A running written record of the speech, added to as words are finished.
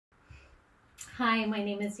Hi, my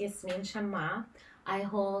name is Yasmine Shamma. I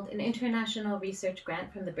hold an international research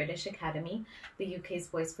grant from the British Academy, the UK's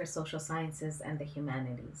Voice for Social Sciences and the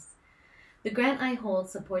Humanities. The grant I hold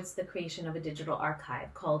supports the creation of a digital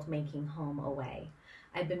archive called Making Home Away.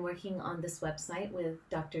 I've been working on this website with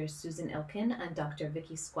Dr. Susan Ilkin and Dr.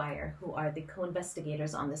 Vicky Squire, who are the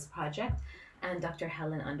co-investigators on this project, and Dr.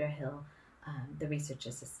 Helen Underhill, the research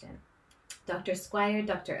assistant. Dr. Squire,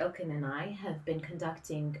 Dr. Ilkin, and I have been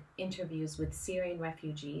conducting interviews with Syrian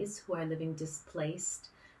refugees who are living displaced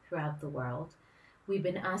throughout the world. We've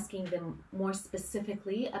been asking them more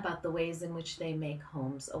specifically about the ways in which they make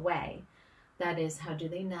homes away. That is, how do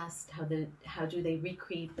they nest? How do they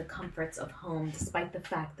recreate the comforts of home, despite the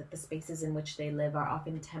fact that the spaces in which they live are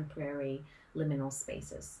often temporary, liminal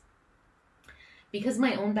spaces? Because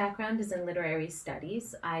my own background is in literary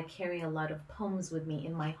studies, I carry a lot of poems with me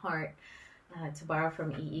in my heart, to borrow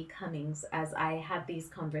from E.E. Cummings, as I have these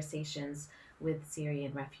conversations with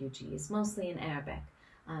Syrian refugees, mostly in Arabic.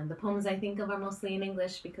 The poems I think of are mostly in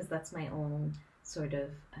English because that's my own sort of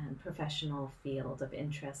professional field of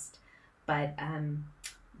interest, but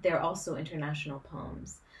they're also international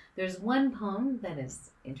poems. There's one poem that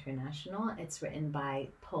is international. It's written by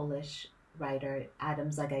Polish writer Adam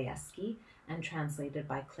Zagajewski and translated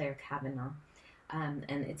by Claire Kavanagh. And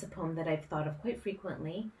it's a poem that I've thought of quite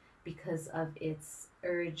frequently because of its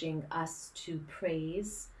urging us to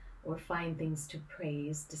praise or find things to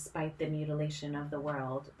praise despite the mutilation of the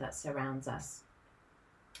world that surrounds us.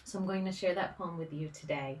 So I'm going to share that poem with you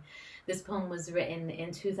today. This poem was written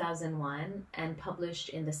in 2001 and published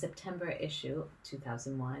in the September issue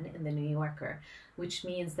 2001 in the New Yorker, which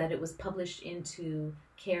means that it was published into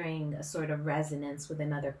carrying a sort of resonance with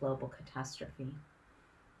another global catastrophe.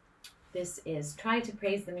 This is Try to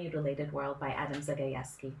Praise the Mutilated World by Adam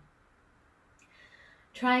Zagajewski.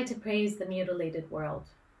 Try to praise the mutilated world.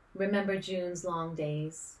 Remember June's long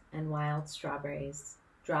days and wild strawberries,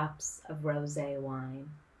 drops of rosé wine,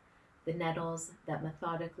 the nettles that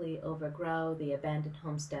methodically overgrow the abandoned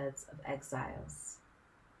homesteads of exiles.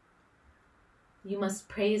 You must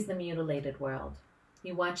praise the mutilated world.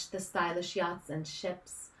 You watched the stylish yachts and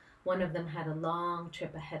ships. One of them had a long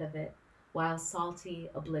trip ahead of it, while salty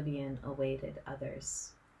oblivion awaited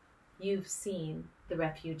others. You've seen the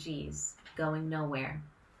refugees going nowhere.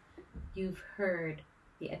 You've heard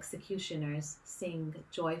the executioners sing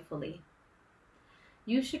joyfully.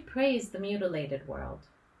 You should praise the mutilated world.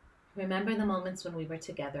 Remember the moments when we were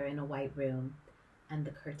together in a white room and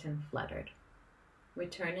the curtain fluttered.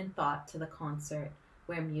 Return in thought to the concert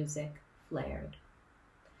where music flared.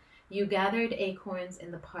 You gathered acorns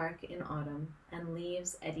in the park in autumn and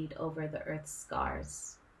leaves eddied over the earth's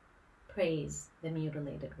scars. Praise the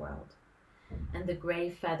mutilated world, and the gray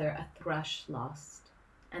feather a thrush lost,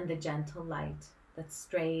 and the gentle light that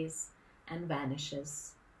strays and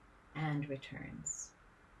vanishes and returns.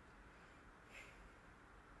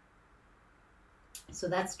 So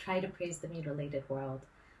that's Try to Praise the Mutilated World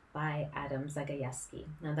by Adam Zagajewski.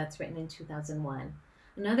 Now that's written in 2001.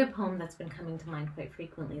 Another poem that's been coming to mind quite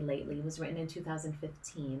frequently lately was written in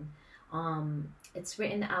 2015. It's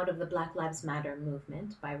written out of the Black Lives Matter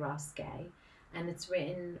movement by Ross Gay, and it's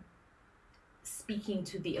written speaking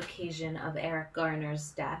to the occasion of Eric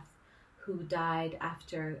Garner's death, who died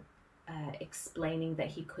after explaining that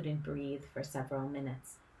he couldn't breathe for several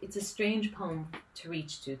minutes. It's a strange poem to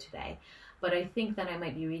reach to today, but I think that I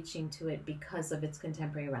might be reaching to it because of its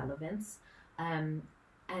contemporary relevance. And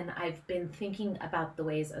I've been thinking about the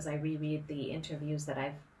ways, as I reread the interviews that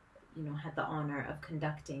I've had the honor of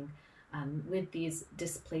conducting with these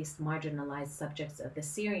displaced, marginalized subjects of the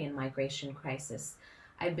Syrian migration crisis.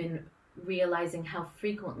 I've been realizing how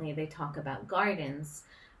frequently they talk about gardens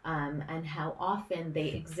and how often they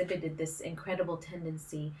exhibited this incredible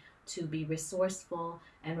tendency to be resourceful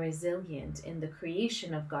and resilient in the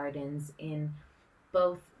creation of gardens in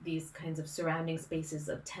both these kinds of surrounding spaces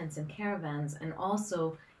of tents and caravans, and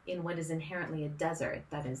also in what is inherently a desert.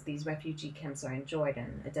 That is, these refugee camps are in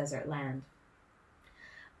Jordan, a desert land.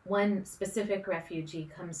 One specific refugee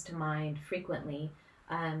comes to mind frequently.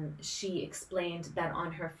 She explained that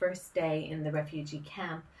on her first day in the refugee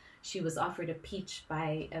camp, she was offered a peach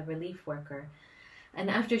by a relief worker. And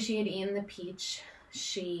after she had eaten the peach,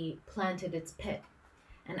 she planted its pit.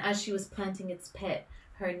 And as she was planting its pit,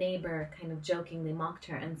 her neighbor kind of jokingly mocked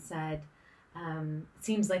her and said,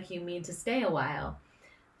 "Seems like you mean to stay a while."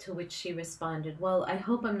 To which she responded, "Well, I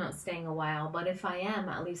hope I'm not staying a while, but if I am,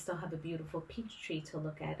 at least I'll have a beautiful peach tree to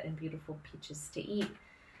look at and beautiful peaches to eat.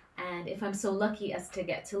 And if I'm so lucky as to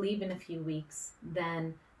get to leave in a few weeks,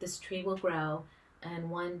 then this tree will grow, and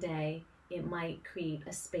one day it might create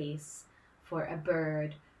a space for a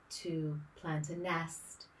bird to plant a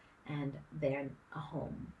nest and then a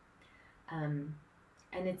home. And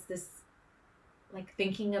it's this like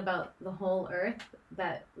thinking about the whole earth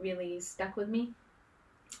that really stuck with me.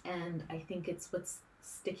 And I think it's what's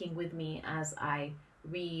sticking with me as I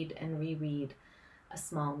read and reread A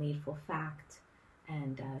Small Needful Fact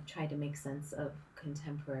and try to make sense of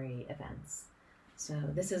contemporary events. So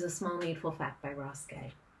this is A Small Needful Fact by Ross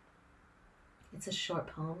Gay. It's a short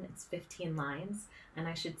poem, it's 15 lines, and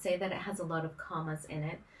I should say that it has a lot of commas in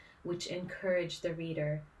it, which encourage the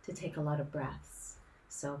reader to take a lot of breaths.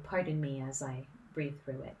 So pardon me as I breathe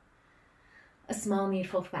through it. A Small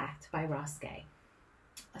Needful Fact by Ross Gay.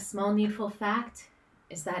 A small needful fact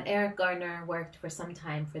is that Eric Gardner worked for some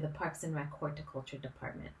time for the Parks and Rec Horticulture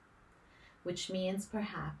Department, which means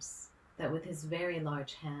perhaps that with his very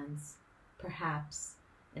large hands, perhaps,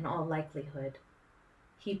 in all likelihood,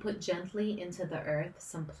 he put gently into the earth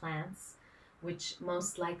some plants which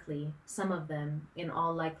most likely, some of them, in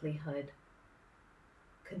all likelihood,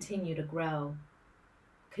 continue to grow,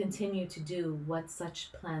 continue to do what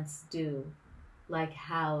such plants do, like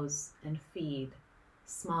house and feed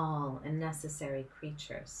small and necessary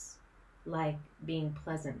creatures, like being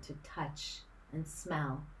pleasant to touch and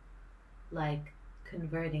smell, like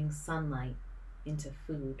converting sunlight into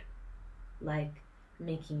food, like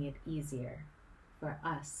making it easier for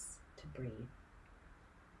us to breathe.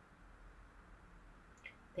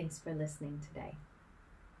 Thanks for listening today.